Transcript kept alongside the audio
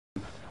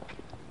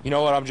You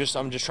know what? I'm just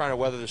trying to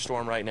weather the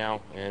storm right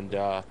now, and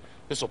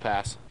this will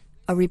pass.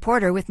 A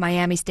reporter with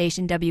Miami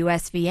station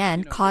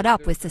WSVN caught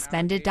up with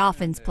suspended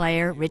Dolphins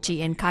player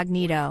Richie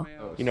Incognito.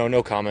 You know,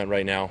 no comment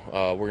right now.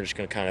 We're just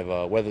going to kind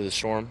of weather the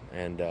storm,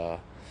 and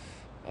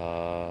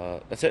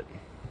that's it.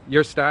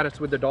 Your status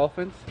with the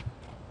Dolphins?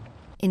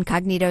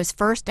 Incognito's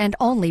first and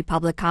only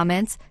public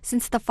comments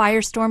since the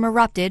firestorm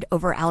erupted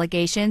over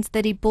allegations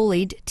that he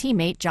bullied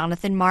teammate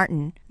Jonathan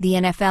Martin. The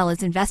NFL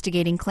is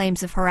investigating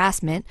claims of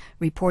harassment,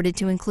 reported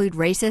to include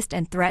racist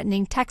and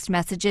threatening text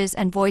messages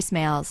and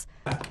voicemails.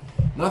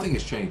 Nothing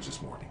has changed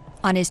this morning.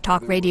 On his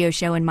talk radio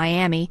show in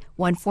Miami,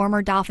 one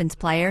former Dolphins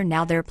player,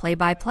 now their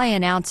play-by-play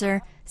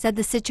announcer, said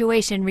the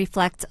situation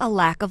reflects a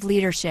lack of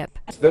leadership.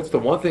 That's the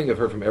one thing I've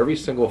heard from every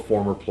single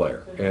former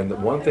player, and the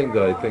one thing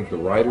that I think the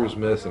writers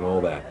miss and all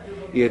that,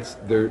 it's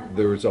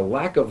there's a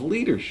lack of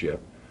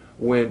leadership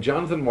when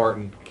Jonathan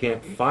Martin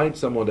can't find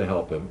someone to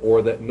help him,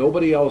 or that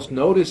nobody else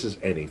notices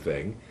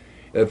anything,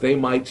 that they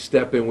might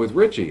step in with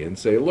Richie and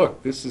say,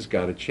 look, this has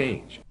got to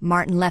change.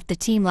 Martin left the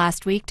team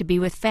last week to be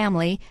with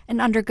family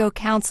and undergo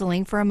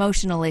counseling for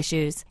emotional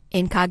issues.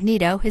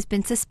 Incognito has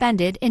been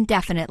suspended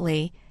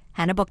indefinitely.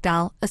 Hannah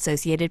Buchdahl,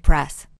 Associated Press.